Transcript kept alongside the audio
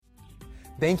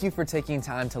Thank you for taking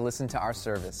time to listen to our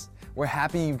service. We're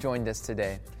happy you've joined us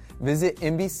today. Visit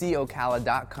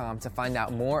NBCOcala.com to find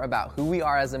out more about who we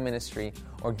are as a ministry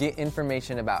or get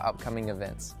information about upcoming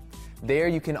events. There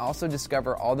you can also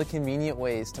discover all the convenient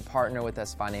ways to partner with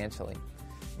us financially.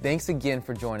 Thanks again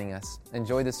for joining us.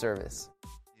 Enjoy the service.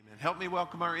 Amen. Help me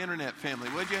welcome our internet family,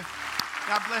 would you?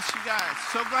 God bless you guys.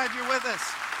 So glad you're with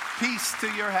us. Peace to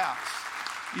your house.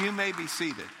 You may be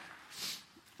seated.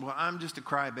 Well, I'm just a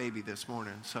crybaby this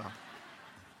morning, so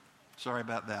sorry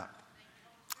about that.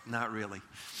 Not really.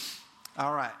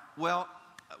 All right. Well,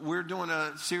 we're doing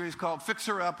a series called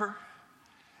Fixer Upper,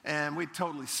 and we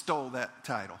totally stole that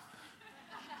title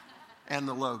and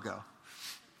the logo.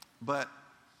 But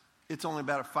it's only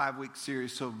about a 5-week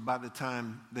series, so by the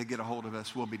time they get a hold of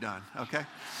us, we'll be done, okay?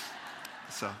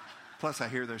 So, plus I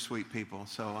hear they're sweet people,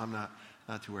 so I'm not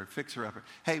too worried. Fixer Upper.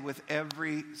 Hey, with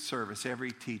every service,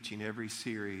 every teaching, every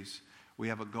series, we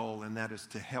have a goal, and that is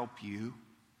to help you,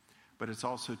 but it's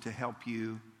also to help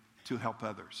you to help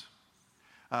others.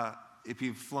 If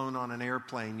you've flown on an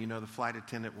airplane, you know the flight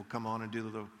attendant will come on and do the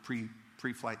little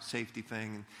pre-flight safety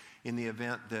thing. And in the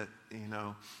event that,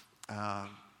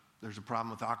 there's a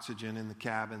problem with oxygen in the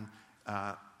cabin,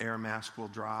 air mask will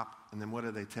drop. And then what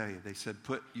do they tell you? They said,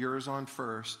 put yours on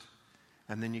first,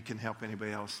 and then you can help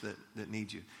anybody else that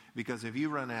needs you. Because if you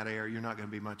run out of air, you're not going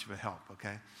to be much of a help,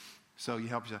 okay? So you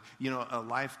help yourself. You know, a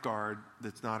lifeguard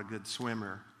that's not a good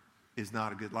swimmer is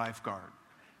not a good lifeguard.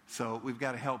 So we've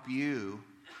got to help you,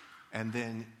 and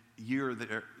then you're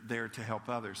there to help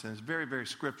others. And it's very, very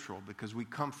scriptural because we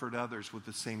comfort others with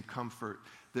the same comfort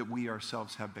that we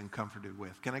ourselves have been comforted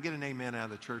with. Can I get an amen out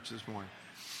of the church this morning?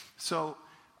 So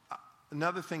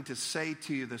another thing to say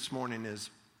to you this morning is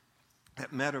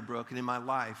at Meadowbrook and in my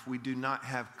life, we do not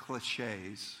have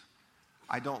cliches.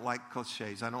 I don't like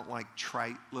cliches. I don't like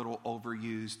trite little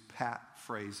overused pat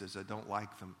phrases. I don't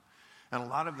like them. And a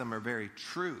lot of them are very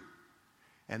true.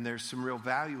 And there's some real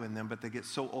value in them, but they get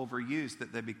so overused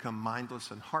that they become mindless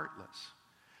and heartless.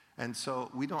 And so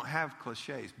we don't have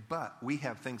cliches, but we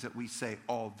have things that we say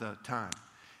all the time.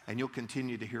 And you'll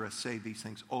continue to hear us say these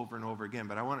things over and over again.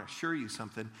 But I want to assure you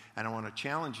something, and I want to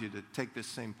challenge you to take this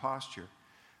same posture,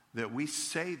 that we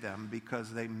say them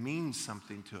because they mean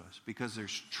something to us, because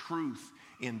there's truth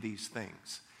in these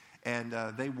things. And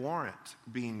they warrant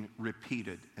being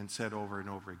repeated and said over and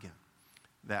over again.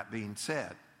 That being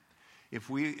said,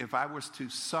 if I was to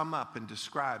sum up and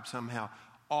describe somehow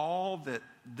all that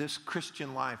this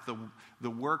Christian life, the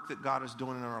work that God is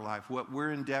doing in our life, what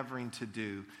we're endeavoring to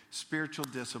do, spiritual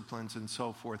disciplines and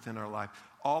so forth in our life,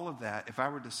 all of that, if I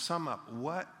were to sum up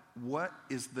what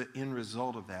is the end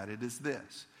result of that, it is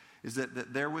this, is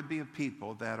that there would be a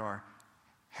people that are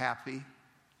happy,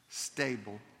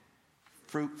 stable,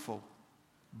 fruitful,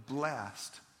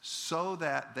 blessed, so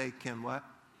that they can what?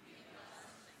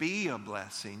 Be a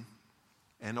blessing.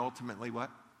 And ultimately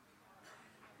what?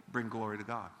 Bring glory to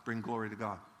God. Bring glory to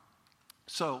God.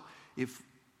 So if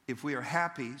we are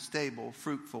happy, stable,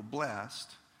 fruitful,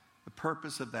 blessed, the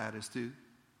purpose of that is to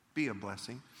be a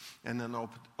blessing. And then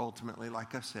ultimately,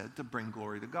 like I said, to bring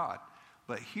glory to God.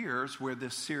 But here's where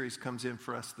this series comes in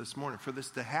for us this morning. For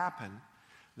this to happen,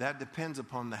 that depends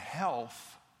upon the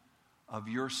health of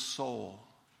your soul.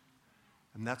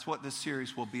 And that's what this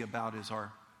series will be about, is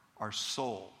our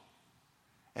soul.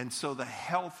 And so the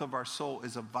health of our soul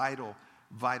is a vital,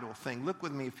 vital thing. Look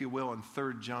with me, if you will, in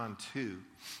 3 John 2. It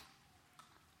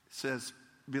says,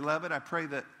 Beloved, I pray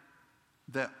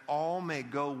that all may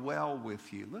go well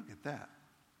with you. Look at that.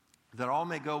 That all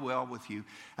may go well with you,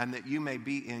 and that you may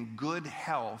be in good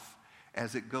health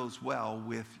as it goes well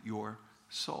with your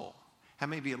soul. How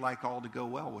many of you like all to go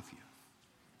well with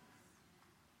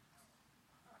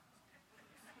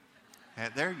you?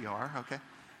 There you are, okay.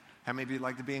 How many of you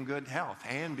like to be in good health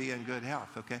and be in good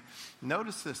health, okay?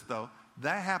 Notice this, though.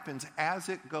 That happens as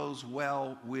it goes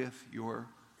well with your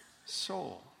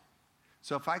soul.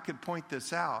 So if I could point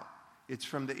this out, it's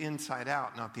from the inside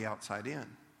out, not the outside in.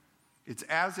 It's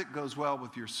as it goes well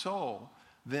with your soul,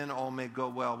 then all may go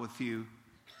well with you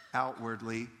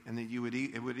outwardly, and that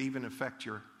it would even affect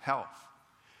your health.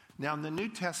 Now, in the New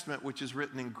Testament, which is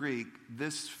written in Greek,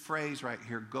 this phrase right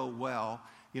here, go well,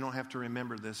 you don't have to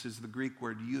remember this, is the Greek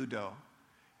word eudo,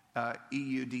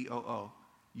 E-U-D-O-O,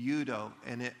 eudo,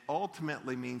 and it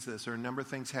ultimately means this. There are a number of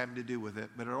things having to do with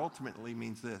it, but it ultimately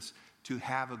means this, to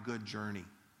have a good journey.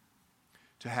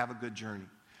 To have a good journey.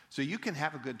 So you can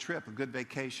have a good trip, a good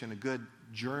vacation, a good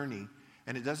journey,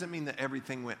 and it doesn't mean that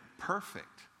everything went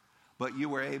perfect, but you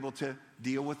were able to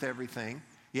deal with everything.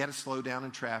 You had to slow down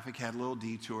in traffic, had a little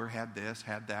detour, had this,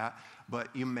 had that,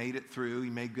 but you made it through,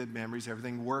 you made good memories,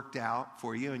 everything worked out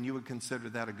for you, and you would consider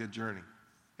that a good journey.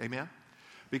 Amen?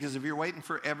 Because if you're waiting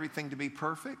for everything to be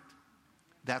perfect,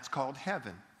 that's called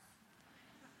heaven.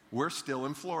 We're still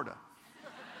in Florida.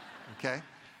 Okay?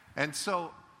 And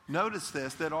so notice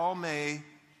this, that all may,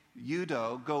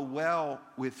 Eudo, go well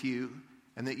with you,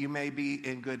 and that you may be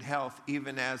in good health,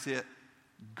 even as it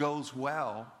goes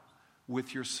well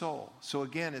with your soul. So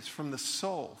again, it's from the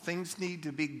soul. Things need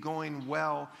to be going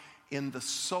well in the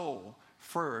soul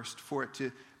first for it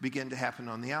to begin to happen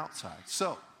on the outside.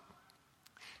 So,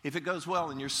 if it goes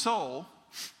well in your soul,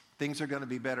 things are going to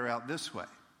be better out this way.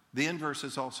 The inverse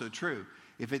is also true.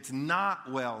 If it's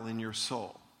not well in your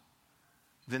soul,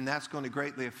 then that's going to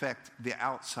greatly affect the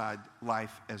outside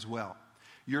life as well.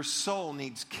 Your soul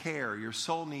needs care. Your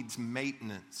soul needs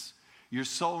maintenance. Your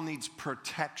soul needs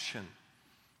protection.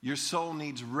 Your soul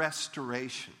needs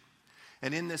restoration.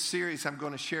 And in this series, I'm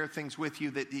going to share things with you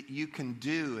that you can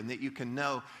do and that you can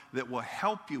know that will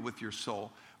help you with your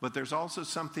soul. But there's also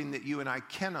something that you and I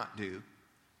cannot do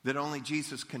that only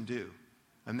Jesus can do.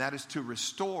 And that is to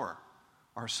restore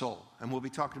our soul. And we'll be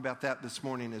talking about that this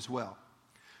morning as well.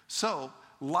 So,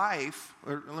 life,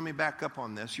 or let me back up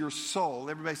on this. Your soul,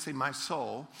 everybody say my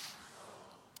soul.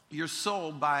 Your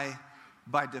soul by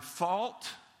default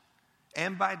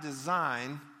and by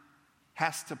design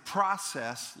has to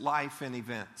process life and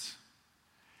events.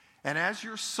 And as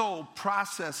your soul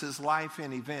processes life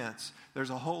and events,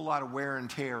 there's a whole lot of wear and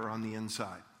tear on the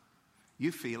inside.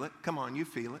 You feel it. Come on, you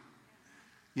feel it.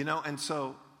 You know, and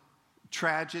so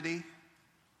tragedy,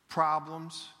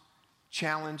 problems,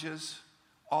 challenges,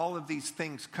 all of these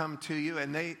things come to you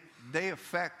and they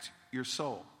affect your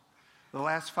soul. The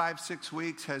last 5-6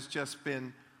 weeks has just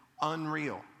been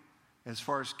unreal as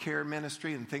far as care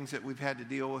ministry and things that we've had to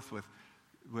deal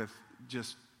with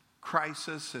just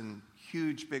crisis and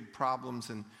huge big problems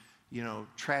and, you know,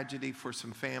 tragedy for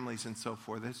some families and so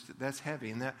forth. That's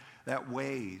heavy, and that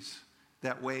weighs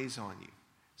on you.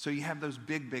 So you have those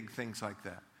big things like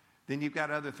that. Then you've got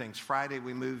other things. Friday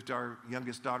we moved our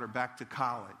youngest daughter back to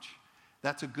college.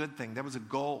 That's a good thing. That was a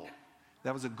goal.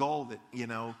 That was a goal that, you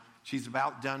know, she's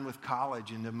about done with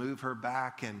college, and to move her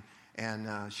back and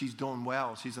she's doing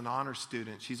well. She's an honor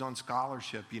student. She's on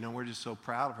scholarship. You know, we're just so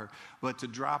proud of her. But to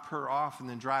drop her off and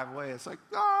then drive away, it's like,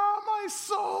 my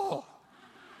soul.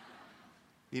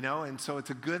 You know, and so it's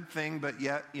a good thing, but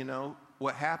yet, you know,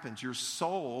 what happens? Your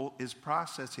soul is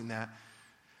processing that.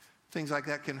 Things like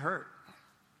that can hurt.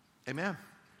 Amen.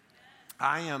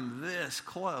 I am this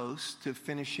close to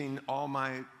finishing all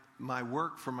my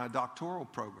work for my doctoral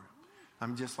program.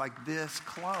 I'm just like this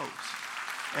close.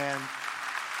 And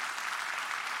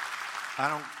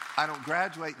I don't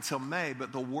graduate until May,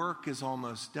 but the work is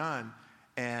almost done.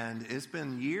 And it's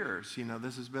been years, you know,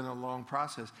 this has been a long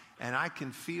process. And I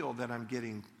can feel that I'm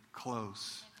getting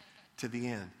close to the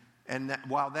end. And that,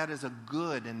 while that is a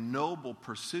good and noble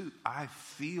pursuit, I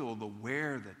feel the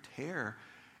wear, the tear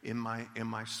in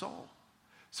my soul.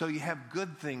 So you have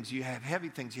good things, you have heavy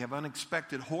things, you have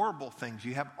unexpected, horrible things.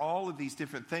 You have all of these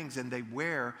different things, and they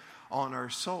wear on our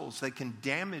souls. They can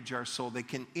damage our soul. They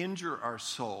can injure our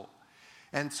soul.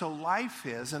 And so life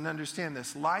is, and understand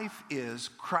this, life is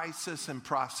crisis and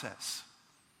process.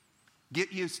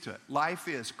 Get used to it. Life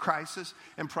is crisis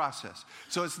and process.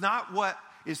 So it's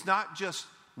not just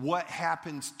what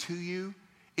happens to you,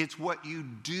 it's what you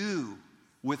do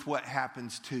with what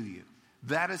happens to you.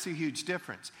 That is a huge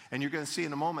difference. And you're going to see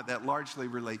in a moment that largely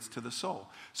relates to the soul.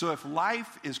 So if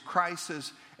life is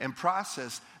crisis and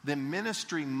process, then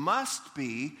ministry must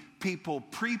be people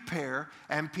prepare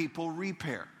and people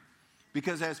repair.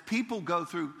 Because as people go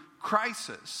through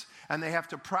crisis and they have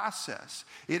to process,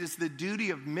 it is the duty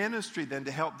of ministry then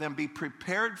to help them be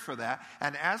prepared for that.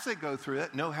 And as they go through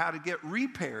it, know how to get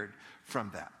repaired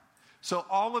from that. So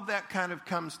all of that kind of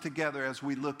comes together as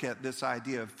we look at this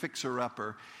idea of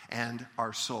fixer-upper and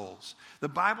our souls. The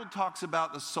Bible talks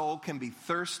about the soul can be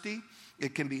thirsty,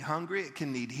 it can be hungry, it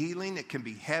can need healing, it can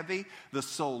be heavy. The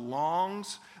soul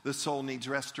longs, the soul needs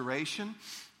restoration.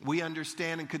 We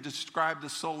understand and could describe the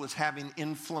soul as having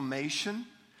inflammation,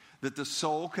 that the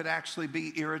soul could actually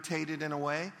be irritated in a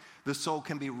way. The soul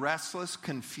can be restless,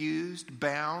 confused,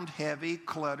 bound, heavy,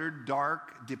 cluttered,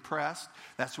 dark, depressed.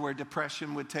 That's where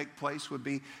depression would take place, would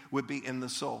be in the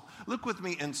soul. Look with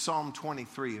me in Psalm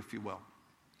 23, if you will.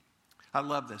 I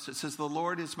love this. It says, "The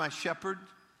Lord is my shepherd,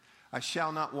 I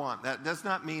shall not want." That does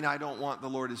not mean I don't want the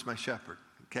Lord as my shepherd,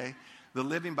 okay? The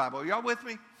Living Bible, are y'all with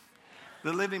me?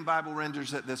 The Living Bible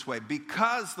renders it this way: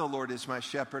 because the Lord is my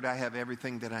shepherd, I have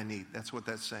everything that I need. That's what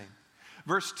that's saying.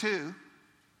 Verse 2,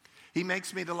 He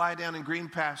makes me to lie down in green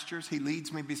pastures. He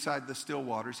leads me beside the still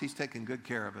waters. He's taking good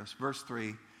care of us. Verse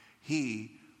 3,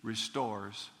 He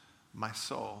restores my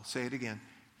soul. Say it again.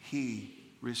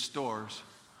 He restores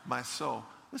my soul.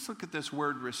 Let's look at this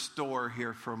word restore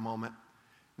here for a moment.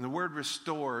 And the word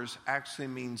restores actually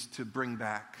means to bring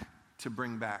back, to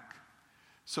bring back.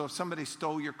 So if somebody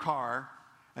stole your car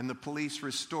and the police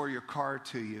restore your car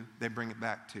to you, they bring it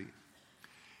back to you.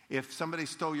 If somebody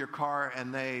stole your car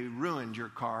and they ruined your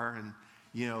car and,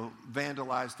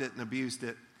 vandalized it and abused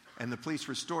it, and the police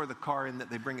restore the car and that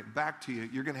they bring it back to you,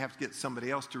 you're going to have to get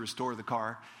somebody else to restore the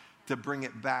car to bring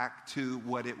it back to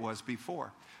what it was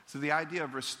before. So the idea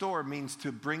of restore means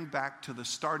to bring back to the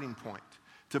starting point,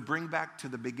 to bring back to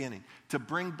the beginning, to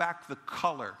bring back the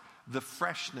color, the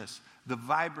freshness, the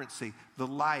vibrancy, the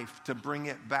life, to bring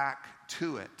it back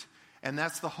to it. And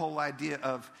that's the whole idea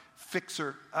of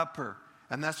fixer-upper.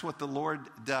 And that's what the Lord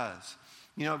does.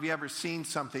 Have you ever seen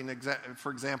something,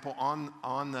 for example,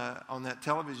 on that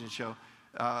television show?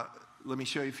 Let me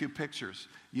show you a few pictures.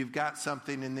 You've got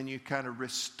something and then you kind of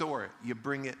restore it. You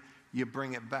bring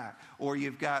it back. Or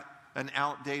you've got an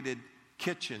outdated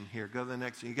kitchen here. Go to the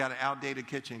next one. You got an outdated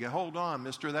kitchen. You go, hold on,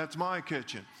 mister, that's my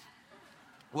kitchen.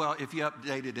 Well, if you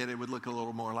updated it, it would look a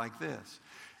little more like this.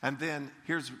 And then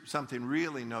here's something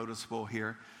really noticeable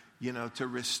here. To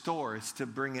restore is to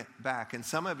bring it back. And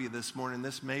some of you this morning,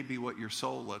 this may be what your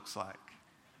soul looks like.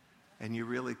 And you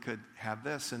really could have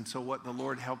this. And so what the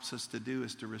Lord helps us to do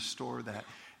is to restore that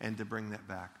and to bring that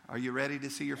back. Are you ready to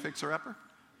see your fixer-upper?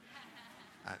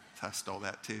 I stole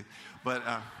that too. But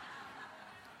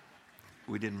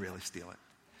we didn't really steal it.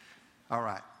 All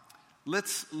right.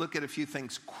 Let's look at a few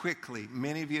things quickly.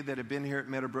 Many of you that have been here at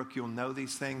Meadowbrook, you'll know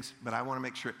these things, but I want to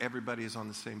make sure everybody is on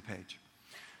the same page.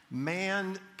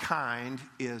 Mankind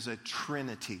is a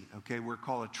trinity, okay? We're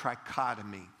called a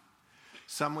trichotomy.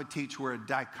 Some would teach we're a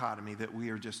dichotomy, that we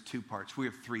are just two parts. We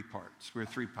have three parts. We're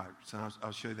three parts, and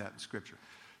I'll show you that in Scripture.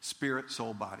 Spirit,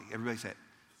 soul, body. Everybody say it.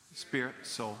 Spirit,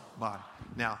 soul, body.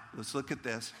 Now, let's look at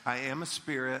this. I am a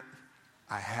spirit.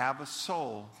 I have a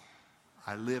soul.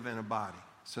 I live in a body.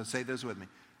 So say those with me.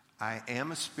 I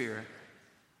am a spirit.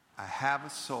 I have a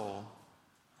soul.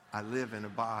 I live in a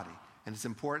body. And it's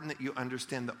important that you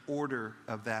understand the order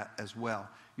of that as well.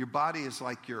 Your body is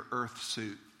like your earth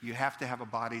suit. You have to have a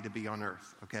body to be on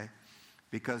earth, okay?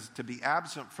 Because to be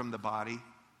absent from the body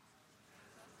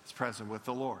is present with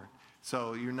the Lord.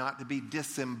 So you're not to be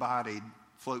disembodied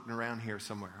floating around here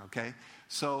somewhere, okay?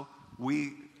 So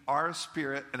we are a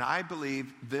spirit, and I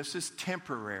believe this is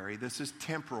temporary. This is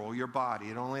temporal, your body.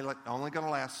 It's only going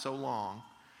to last so long.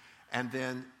 And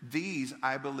then these,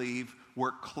 I believe,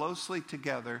 work closely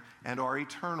together and are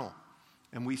eternal.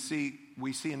 And we see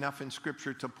enough in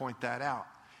Scripture to point that out.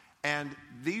 And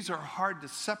these are hard to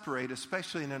separate,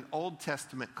 especially in an Old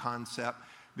Testament concept,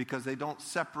 because they don't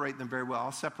separate them very well.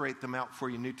 I'll separate them out for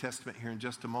you, New Testament, here in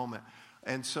just a moment.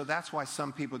 And so that's why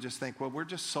some people just think, well, we're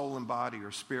just soul and body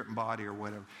or spirit and body or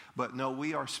whatever. But no,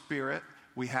 we are spirit,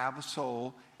 we have a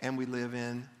soul, and we live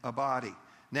in a body.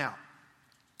 Now,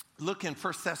 look in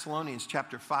 1 Thessalonians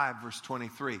chapter 5, verse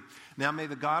 23. Now may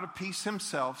the God of peace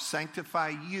himself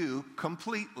sanctify you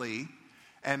completely,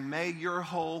 and may your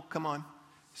whole,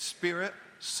 spirit,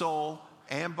 soul,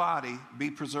 and body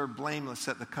be preserved blameless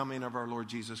at the coming of our Lord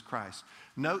Jesus Christ.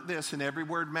 Note this, and every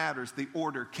word matters, the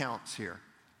order counts here.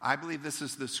 I believe this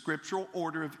is the scriptural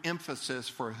order of emphasis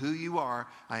for who you are.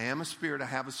 I am a spirit, I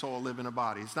have a soul, I live in a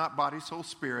body. It's not body, soul,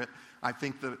 spirit. I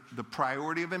think the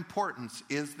priority of importance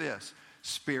is this: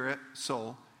 spirit,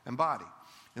 soul, and body.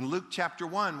 In Luke chapter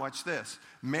 1, watch this.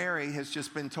 Mary has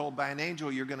just been told by an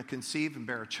angel, you're going to conceive and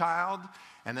bear a child.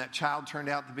 And that child turned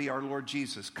out to be our Lord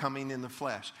Jesus, coming in the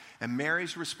flesh. And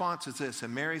Mary's response is this.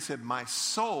 And Mary said, my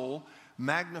soul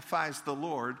magnifies the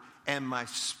Lord, and my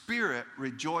spirit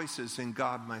rejoices in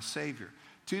God my Savior.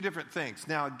 Two different things.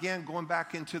 Now again, going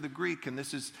back into the Greek, and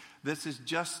this is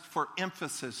just for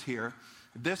emphasis here.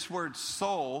 This word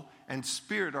soul and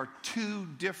spirit are two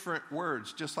different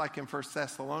words, just like in 1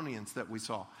 Thessalonians that we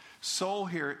saw. Soul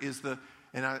here is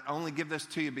and I only give this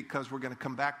to you because we're going to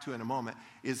come back to it in a moment,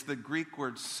 is the Greek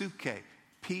word psuche,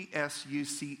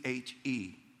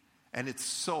 P-S-U-C-H-E, and it's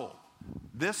soul.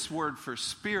 This word for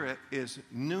spirit is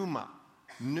pneuma.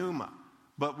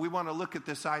 But we want to look at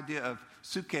this idea of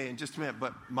psuche in just a minute.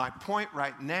 But my point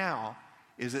right now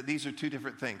is that these are two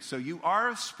different things. So you are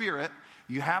a spirit,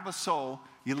 you have a soul,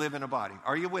 you live in a body.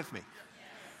 Are you with me?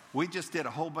 We just did a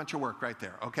whole bunch of work right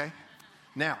there, okay?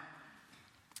 Now,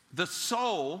 the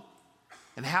soul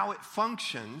and how it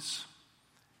functions,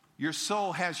 your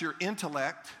soul has your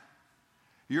intellect,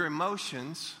 your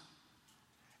emotions,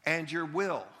 and your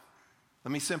will.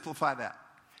 Let me simplify that.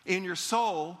 In your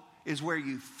soul is where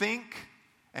you think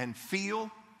and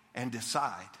feel and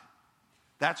decide.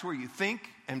 That's where you think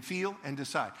and feel and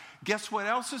decide. Guess what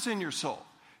else is in your soul?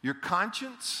 your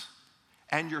conscience,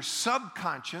 and your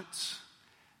subconscious,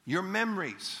 your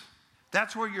memories.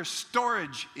 That's where your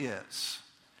storage is.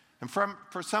 And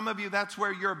for some of you, that's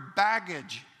where your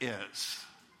baggage is.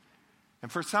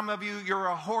 And for some of you, you're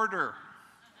a hoarder.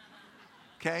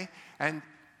 Okay?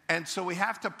 And so we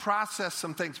have to process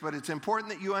some things, but it's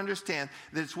important that you understand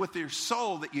that it's with your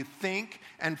soul that you think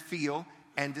and feel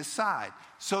and decide.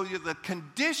 So the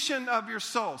condition of your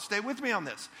soul, stay with me on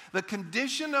this. The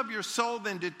condition of your soul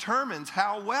then determines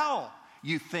how well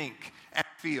you think and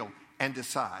feel and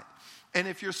decide. And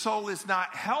if your soul is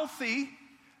not healthy,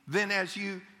 then as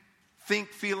you think,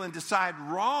 feel, and decide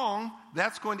wrong,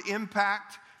 that's going to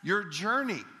impact your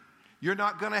journey. You're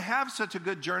not going to have such a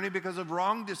good journey because of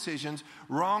wrong decisions,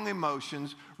 wrong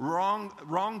emotions,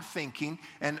 wrong thinking,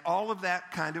 and all of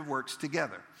that kind of works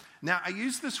together. Now, I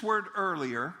used this word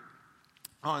earlier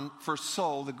for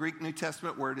soul. The Greek New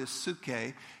Testament word is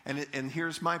psyche, and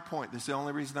here's my point. This is the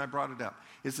only reason I brought it up.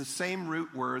 It's the same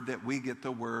root word that we get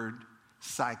the word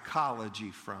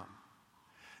psychology from.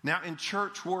 Now, in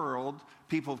church world,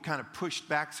 people have kind of pushed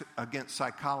back against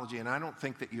psychology, and I don't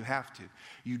think that you have to.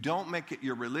 You don't make it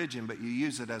your religion, but you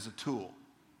use it as a tool.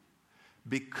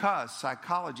 Because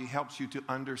psychology helps you to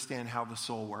understand how the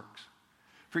soul works.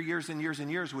 For years and years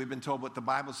and years, we've been told what the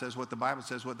Bible says, what the Bible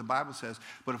says, what the Bible says.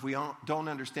 But if we don't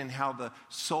understand how the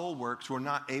soul works, we're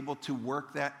not able to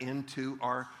work that into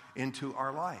our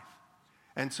life.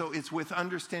 And so it's with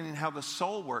understanding how the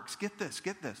soul works. Get this.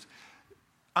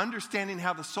 Understanding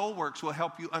how the soul works will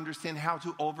help you understand how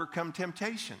to overcome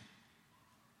temptation.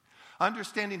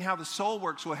 Understanding how the soul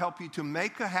works will help you to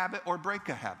make a habit or break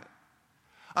a habit.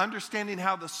 Understanding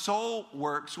how the soul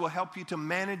works will help you to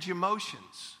manage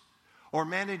emotions or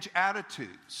manage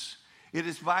attitudes. It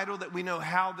is vital that we know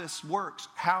how this works,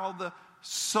 how the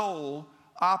soul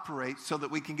operates, so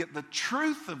that we can get the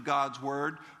truth of God's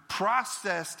word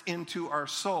processed into our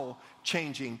soul,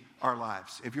 changing our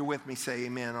lives. If you're with me, say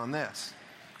amen on this.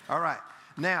 All right.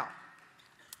 Now,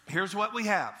 here's what we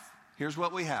have.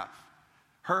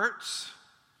 Hurts,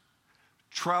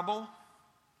 trouble,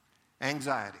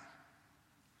 anxiety.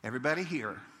 Everybody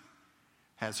here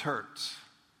has hurts,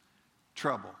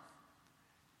 trouble,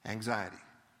 anxiety.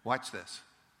 Watch this.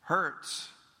 Hurts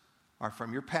are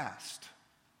from your past.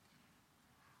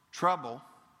 Trouble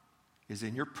is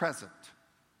in your present.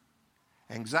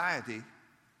 Anxiety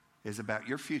is about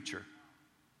your future.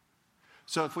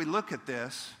 So if we look at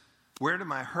this, where do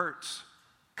my hurts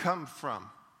come from?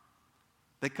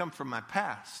 They come from my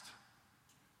past.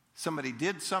 Somebody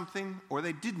did something or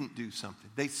they didn't do something.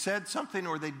 They said something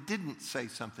or they didn't say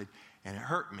something, and it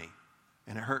hurt me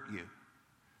and it hurt you.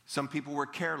 Some people were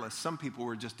careless. Some people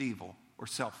were just evil or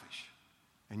selfish.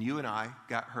 And you and I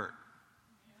got hurt.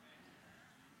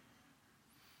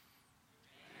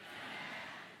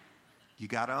 You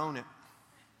got to own it.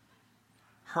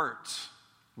 Hurts.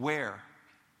 Where?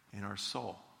 In our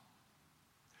soul.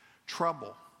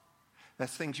 Trouble.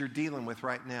 That's things you're dealing with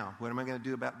right now. What am I going to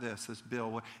do about this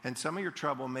bill? And some of your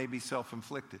trouble may be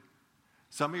self-inflicted.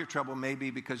 Some of your trouble may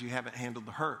be because you haven't handled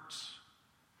the hurts.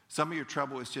 Some of your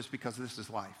trouble is just because this is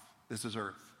life. This is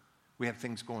earth. We have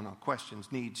things going on. Questions,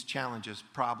 needs, challenges,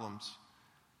 problems,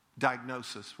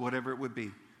 diagnosis, whatever it would be.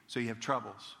 So you have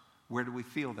troubles. Where do we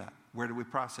feel that? Where do we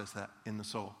process that? In the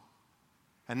soul.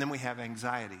 And then we have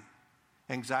anxiety.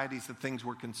 Anxiety is the things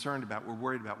we're concerned about, we're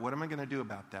worried about. What am I going to do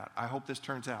about that? I hope this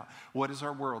turns out. What is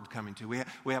our world coming to?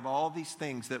 We have all these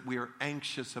things that we are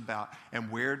anxious about. And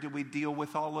where do we deal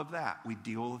with all of that? We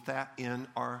deal with that in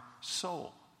our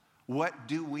soul. What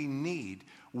do we need?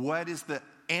 What is the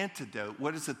antidote?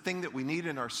 What is the thing that we need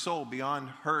in our soul beyond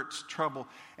hurts, trouble,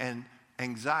 and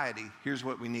anxiety? Here's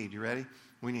what we need. You ready?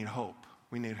 We need hope.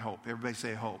 We need hope. Everybody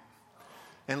say hope.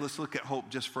 And let's look at hope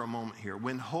just for a moment here.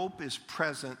 When hope is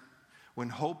present,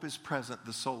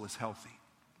 the soul is healthy.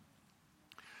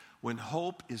 When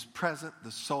hope is present,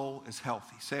 the soul is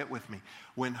healthy. Say it with me.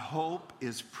 When hope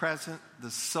is present,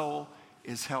 the soul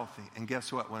is healthy. And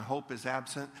guess what? When hope is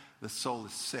absent, the soul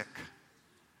is sick.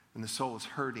 And the soul is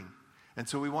hurting. And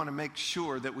so we want to make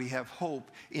sure that we have hope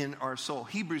in our soul.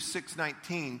 Hebrews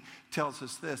 6:19 tells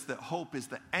us this, that hope is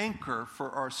the anchor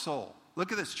for our soul.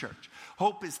 Look at this, church.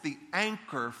 Hope is the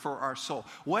anchor for our soul.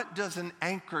 What does an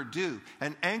anchor do?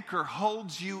 An anchor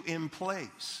holds you in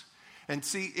place. And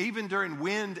see, even during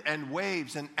wind and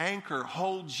waves, an anchor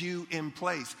holds you in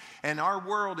place. And our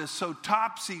world is so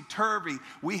topsy-turvy.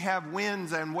 We have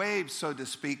winds and waves, so to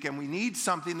speak, and we need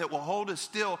something that will hold us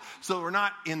still so we're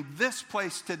not in this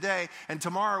place today and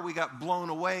tomorrow we got blown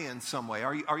away in some way.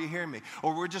 Are you hearing me?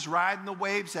 Or we're just riding the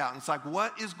waves out. And it's like,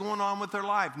 what is going on with their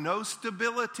life? No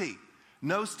stability.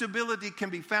 No stability can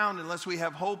be found unless we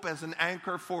have hope as an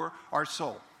anchor for our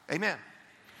soul. Amen.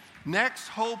 Next,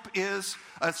 hope is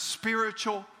a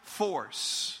spiritual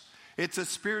force. It's a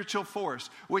spiritual force,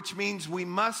 which means we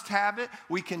must have it.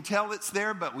 We can tell it's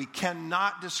there, but we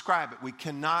cannot describe it. We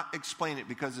cannot explain it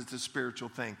because it's a spiritual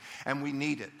thing. And we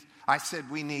need it. I said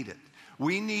we need it.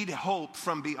 We need hope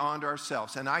from beyond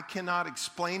ourselves. And I cannot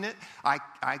explain it. I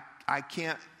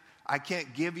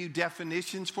can't give you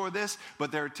definitions for this,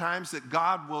 but there are times that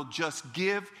God will just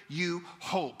give you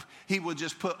hope. He will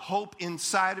just put hope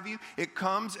inside of you. It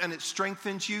comes and it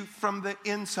strengthens you from the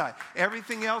inside.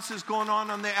 Everything else is going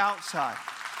on the outside.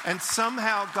 And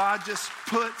somehow God just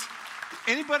puts,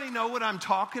 anybody know what I'm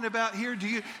talking about here?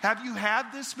 Have you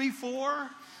had this before?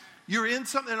 You're in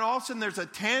something and all of a sudden there's a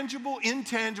tangible,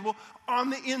 intangible on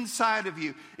the inside of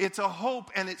you. It's a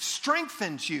hope and it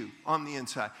strengthens you on the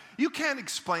inside. You can't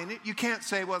explain it. You can't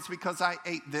say, well, it's because I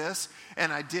ate this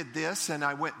and I did this and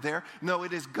I went there. No,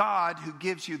 it is God who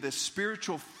gives you this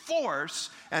spiritual force.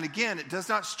 And again, it does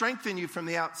not strengthen you from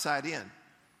the outside in.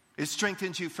 It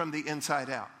strengthens you from the inside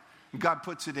out. God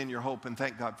puts it in your hope and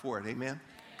thank God for it. Amen?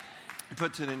 He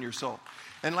puts it in your soul.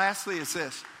 And lastly is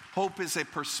this. Hope is a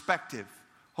perspective.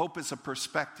 Hope is a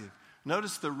perspective.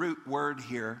 Notice the root word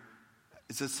here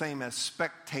is the same as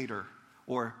spectator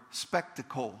or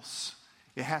spectacles.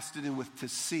 It has to do with to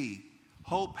see.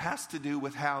 Hope has to do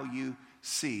with how you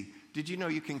see. Did you know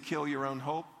you can kill your own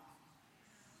hope?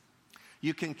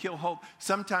 You can kill hope.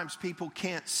 Sometimes people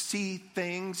can't see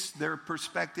things. Their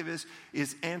perspective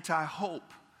is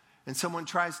anti-hope. And someone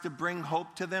tries to bring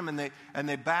hope to them and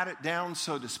they bat it down,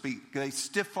 so to speak. They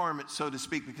stiff arm it, so to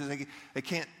speak, because they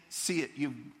can't see it.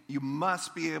 You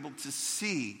must be able to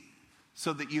see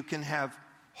so that you can have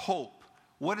hope.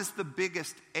 What is the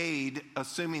biggest aid,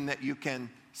 assuming that you can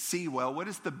see well? What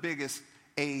is the biggest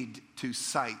aid to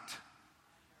sight?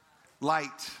 Light.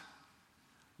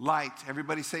 Light.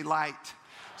 Everybody say light.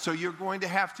 So you're going to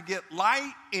have to get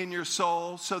light in your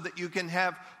soul so that you can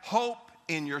have hope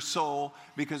in your soul,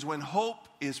 because when hope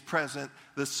is present,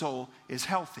 the soul is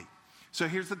healthy. So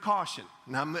here's the caution.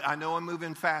 Now, I know I'm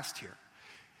moving fast here.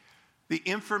 The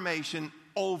information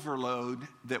overload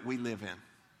that we live in.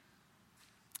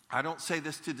 I don't say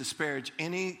this to disparage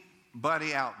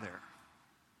anybody out there,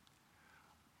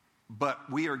 but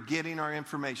we are getting our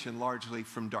information largely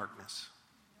from darkness.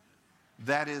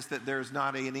 That is that there's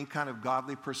not any kind of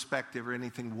godly perspective or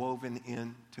anything woven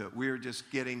into it. We are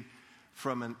just getting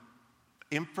from an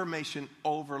information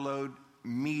overload,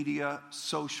 media,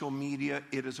 social media.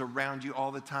 It is around you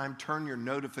all the time. Turn your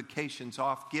notifications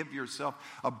off. Give yourself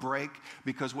a break,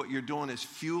 because what you're doing is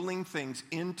fueling things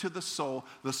into the soul.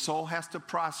 The soul has to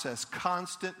process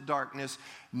constant darkness,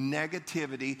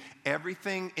 negativity.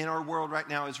 Everything in our world right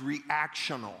now is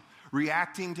reactional.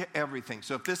 Reacting to everything.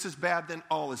 So if this is bad, then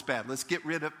all is bad. Let's get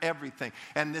rid of everything.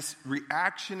 And this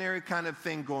reactionary kind of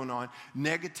thing going on,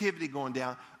 negativity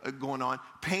going on,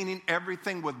 painting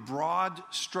everything with broad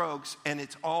strokes, and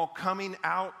it's all coming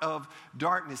out of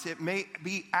darkness. It may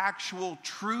be actual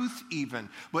truth even,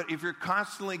 but if you're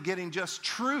constantly getting just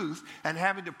truth and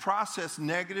having to process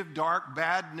negative, dark,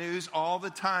 bad news all the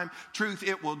time, truth,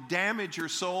 it will damage your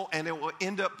soul and it will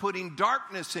end up putting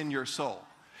darkness in your soul.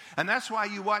 And that's why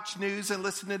you watch news and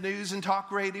listen to news and talk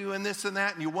radio and this and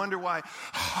that, and you wonder why.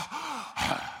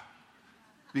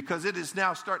 Because it is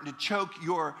now starting to choke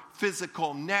your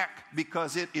physical neck,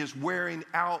 because it is wearing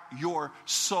out your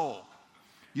soul.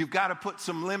 You've got to put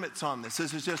some limits on this.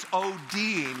 This is just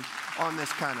ODing on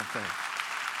this kind of thing.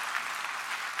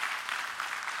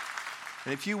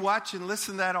 And if you watch and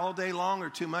listen to that all day long or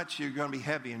too much, you're going to be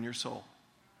heavy in your soul.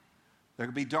 There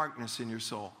will be darkness in your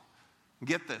soul.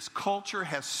 Get this, culture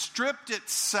has stripped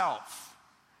itself,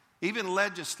 even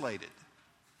legislated,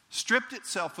 stripped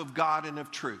itself of God and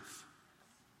of truth.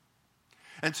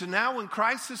 And so now when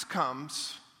crisis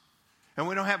comes and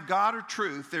we don't have God or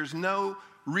truth, there's no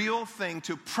real thing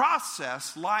to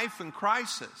process life in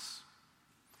crisis.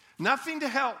 Nothing to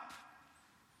help,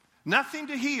 nothing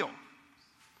to heal.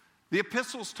 The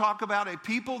epistles talk about a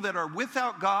people that are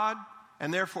without God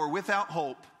and therefore without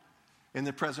hope in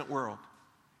the present world.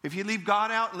 If you leave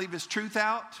God out and leave His truth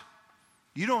out,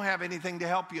 you don't have anything to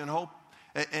help you in hope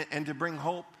and to bring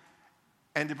hope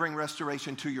and to bring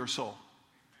restoration to your soul.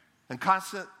 And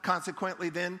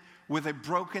consequently then, with a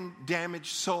broken,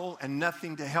 damaged soul and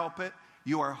nothing to help it,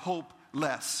 you are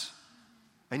hopeless.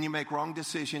 And you make wrong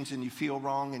decisions and you feel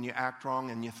wrong and you act wrong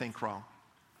and you think wrong.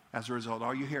 As a result,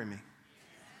 are you hearing me?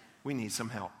 We need some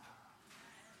help.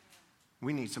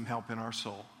 We need some help in our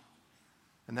soul.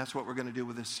 And that's what we're going to do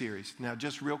with this series. Now,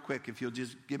 just real quick, if you'll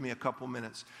just give me a couple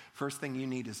minutes. First thing you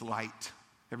need is light.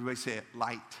 Everybody say it,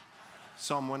 light.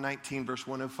 Psalm 119, verse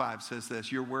 105 says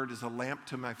this, your word is a lamp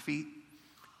to my feet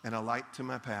and a light to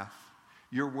my path.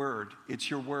 Your word, it's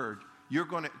your word.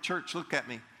 Church, look at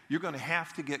me. You're going to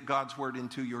have to get God's word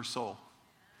into your soul.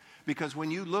 Because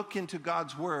when you look into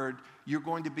God's word, you're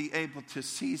going to be able to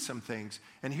see some things.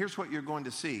 And here's what you're going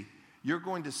to see. You're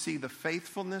going to see the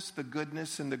faithfulness, the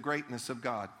goodness, and the greatness of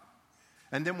God.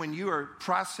 And then when you are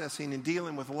processing and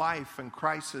dealing with life and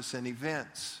crisis and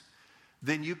events,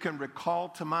 then you can recall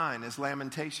to mind, as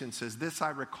Lamentation says, this I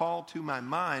recall to my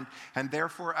mind, and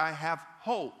therefore I have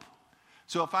hope.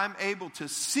 So if I'm able to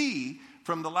see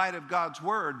from the light of God's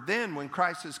word, then when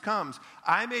crisis comes,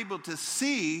 I'm able to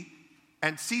see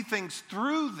and see things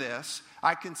through this.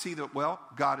 I can see that, well,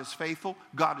 God is faithful,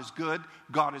 God is good,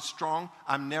 God is strong,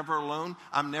 I'm never alone,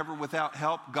 I'm never without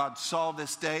help, God saw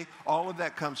this day. All of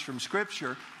that comes from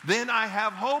Scripture. Then I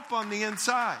have hope on the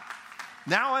inside.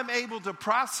 Now I'm able to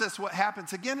process what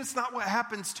happens. Again, it's not what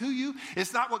happens to you,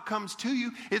 it's not what comes to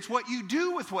you, it's what you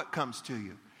do with what comes to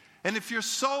you. And if your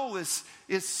soul is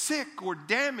sick or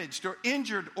damaged or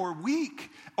injured or weak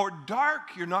or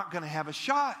dark, you're not going to have a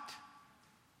shot.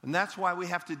 And that's why we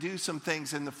have to do some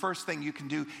things. And the first thing you can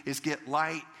do is get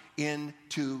light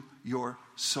into your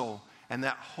soul. And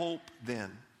that hope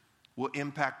then will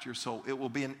impact your soul. It will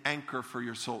be an anchor for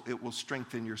your soul. It will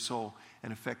strengthen your soul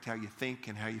and affect how you think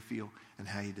and how you feel and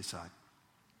how you decide.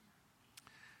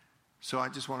 So I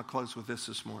just want to close with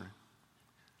this morning.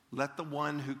 Let the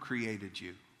one who created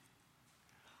you,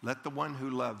 let the one who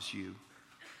loves you,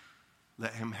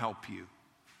 let him help you.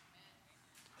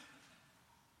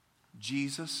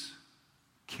 Jesus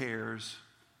cares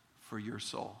for your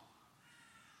soul.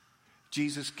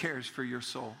 Jesus cares for your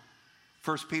soul.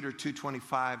 1 Peter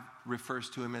 2:25 refers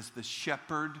to him as the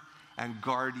shepherd and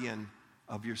guardian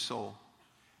of your soul.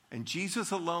 And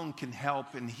Jesus alone can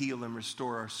help and heal and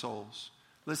restore our souls.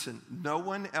 Listen, no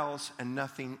one else and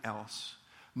nothing else,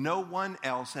 no one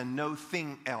else and no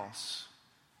thing else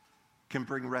can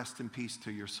bring rest and peace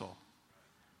to your soul.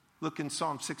 Look in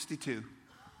Psalm 62.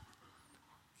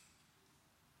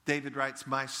 David writes,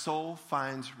 my soul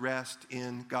finds rest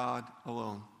in God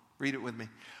alone. Read it with me.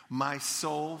 My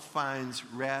soul finds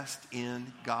rest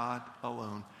in God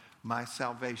alone. My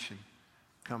salvation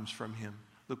comes from him.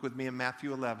 Look with me in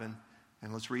Matthew 11,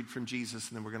 and let's read from Jesus,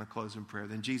 and then we're going to close in prayer.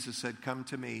 Then Jesus said, come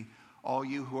to me, all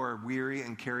you who are weary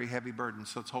and carry heavy burdens.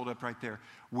 So let's hold up right there.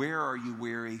 Where are you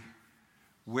weary?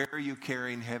 Where are you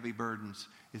carrying heavy burdens?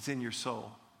 It's in your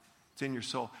soul. It's in your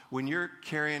soul. When you're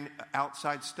carrying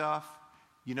outside stuff,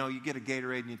 you know, you get a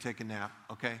Gatorade and you take a nap,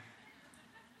 okay?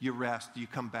 You rest, you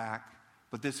come back.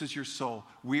 But this is your soul,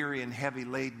 weary and heavy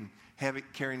laden,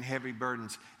 carrying heavy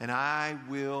burdens. And I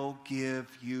will give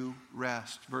you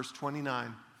rest. Verse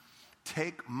 29,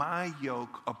 take my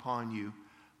yoke upon you.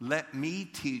 Let me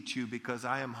teach you, because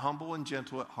I am humble and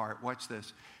gentle at heart. Watch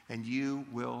this. And you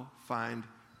will find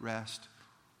rest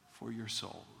for your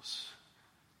souls.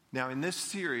 Now, in this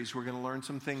series, we're going to learn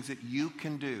some things that you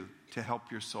can do to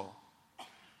help your soul.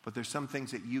 But there's some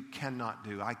things that you cannot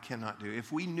do, I cannot do.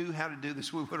 If we knew how to do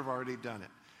this, we would have already done it.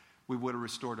 We would have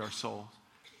restored our souls.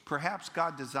 Perhaps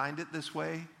God designed it this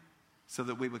way so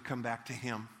that we would come back to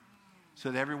him. So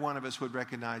that every one of us would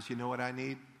recognize, you know what I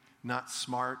need? Not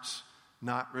smarts,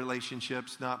 not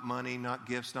relationships, not money, not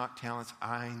gifts, not talents.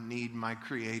 I need my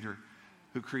Creator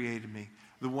who created me.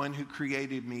 The one who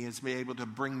created me is able to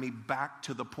bring me back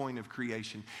to the point of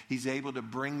creation. He's able to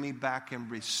bring me back and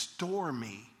restore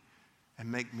me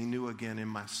and make me new again in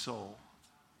my soul.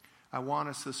 I want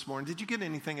us this morning. Did you get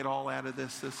anything at all out of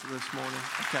this morning?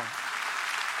 Okay.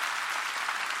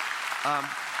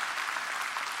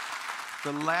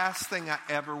 The last thing I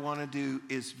ever want to do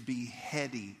is be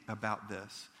heady about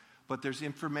this. But there's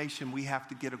information we have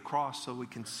to get across so we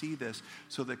can see this,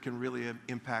 so that can really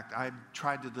impact. I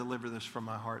tried to deliver this from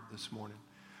my heart this morning.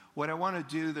 What I want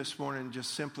to do this morning,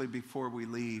 just simply before we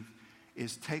leave,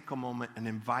 is take a moment and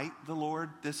invite the Lord.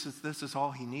 This is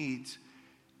all he needs,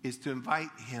 is to invite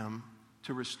him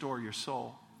to restore your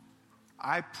soul.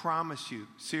 I promise you,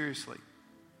 seriously,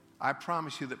 I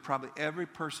promise you that probably every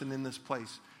person in this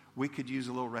place, we could use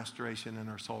a little restoration in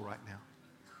our soul right now.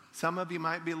 Some of you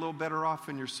might be a little better off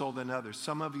in your soul than others.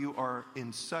 Some of you are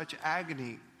in such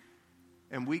agony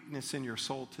and weakness in your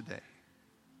soul today.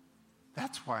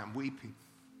 That's why I'm weeping.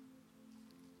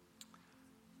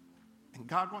 And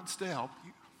God wants to help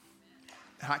you.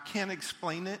 And I can't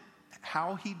explain it,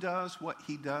 how he does what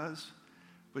he does.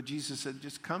 But Jesus said,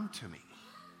 just come to me.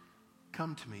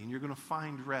 Come to me, and you're going to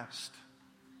find rest.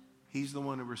 He's the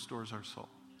one who restores our soul.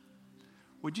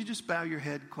 Would you just bow your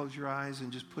head, close your eyes,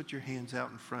 and just put your hands out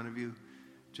in front of you,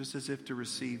 just as if to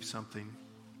receive something.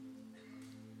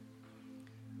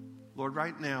 Lord,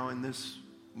 right now in this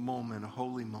moment, a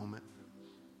holy moment,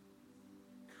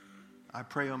 I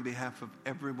pray on behalf of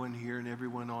everyone here and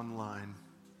everyone online.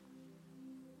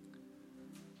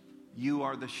 You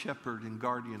are the shepherd and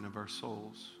guardian of our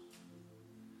souls.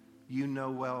 You know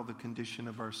well the condition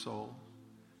of our soul.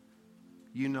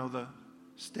 You know the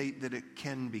state that it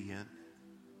can be in.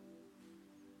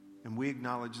 And we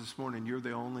acknowledge this morning you're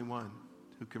the only one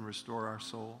who can restore our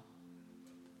soul.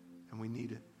 And we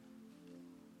need it.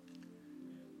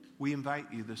 We invite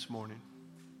you this morning.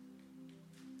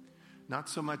 Not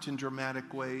so much in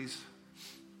dramatic ways,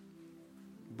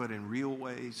 but in real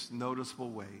ways, noticeable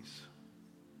ways.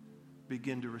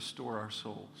 Begin to restore our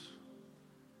souls.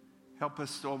 Help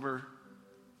us over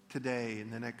today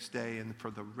and the next day and for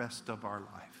the rest of our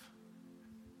life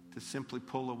to simply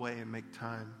pull away and make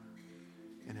time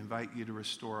and invite you to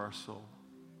restore our soul.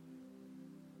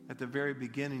 At the very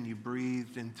beginning, you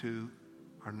breathed into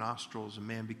our nostrils and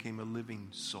man became a living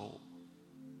soul.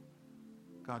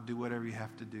 God, do whatever you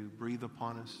have to do. Breathe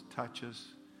upon us, touch us,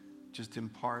 just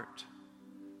impart,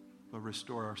 but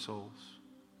restore our souls.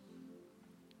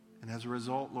 And as a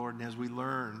result, Lord, and as we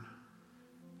learn,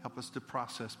 help us to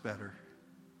process better.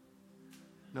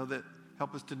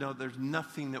 Help us to know there's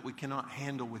nothing that we cannot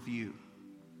handle with you.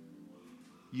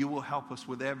 You will help us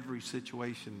with every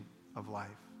situation of life.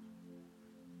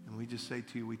 And we just say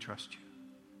to you, we trust you.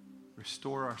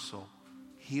 Restore our soul.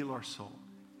 Heal our soul.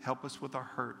 Help us with our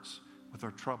hurts, with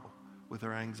our trouble, with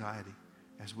our anxiety,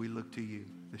 as we look to you,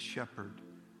 the shepherd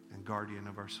and guardian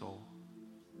of our soul.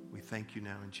 We thank you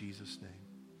now in Jesus' name.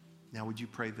 Now would you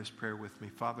pray this prayer with me?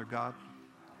 Father God,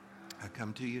 I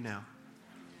come to you now.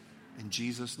 In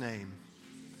Jesus' name,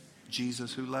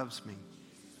 Jesus who loves me,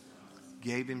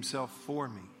 gave himself for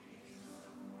me.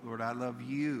 Lord, I love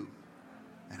you,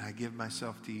 and I give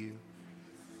myself to you.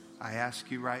 I ask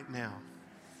you right now,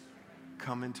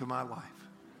 come into my life.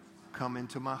 Come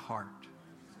into my heart.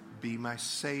 Be my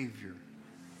Savior.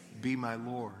 Be my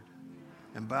Lord.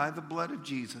 And by the blood of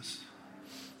Jesus,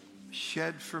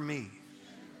 shed for me,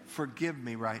 forgive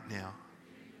me right now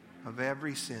of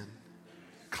every sin.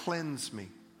 Cleanse me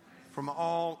from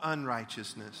all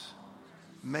unrighteousness.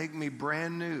 Make me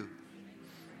brand new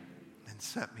and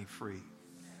set me free.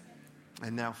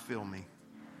 And now fill me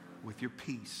with your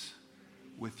peace,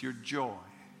 with your joy,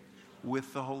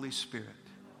 with the Holy Spirit,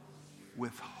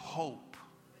 with hope,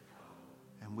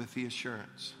 and with the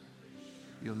assurance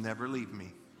you'll never leave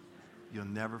me. You'll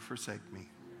never forsake me.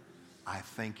 I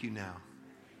thank you now.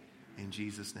 In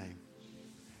Jesus' name,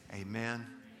 amen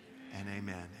and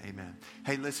amen. Amen.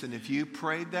 Hey, listen, if you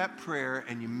prayed that prayer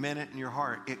and you meant it in your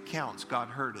heart, it counts. God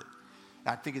heard it.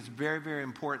 I think it's very, very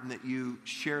important that you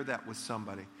share that with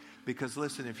somebody. Because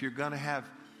listen, if you're going to have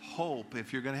hope,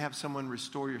 if you're going to have someone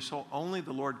restore your soul, only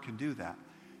the Lord can do that.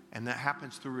 And that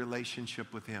happens through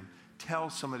relationship with him.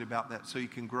 Tell somebody about that so you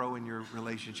can grow in your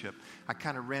relationship. I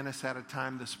kind of ran us out of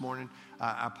time this morning.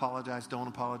 I apologize. Don't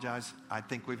apologize. I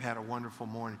think we've had a wonderful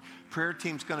morning. Prayer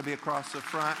team's going to be across the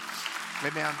front.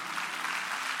 Amen.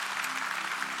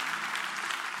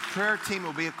 Prayer team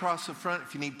will be across the front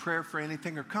if you need prayer for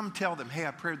anything, or come tell them, hey,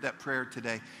 I prayed that prayer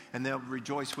today, and they'll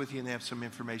rejoice with you and they have some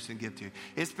information to give to you.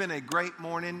 It's been a great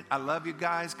morning. I love you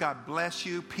guys. God bless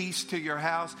you. Peace to your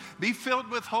house. Be filled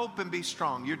with hope and be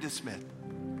strong. You're dismissed.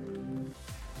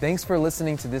 Thanks for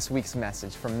listening to this week's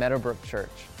message from Meadowbrook Church.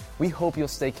 We hope you'll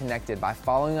stay connected by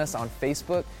following us on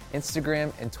Facebook,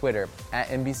 Instagram, and Twitter at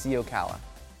NBC Ocala.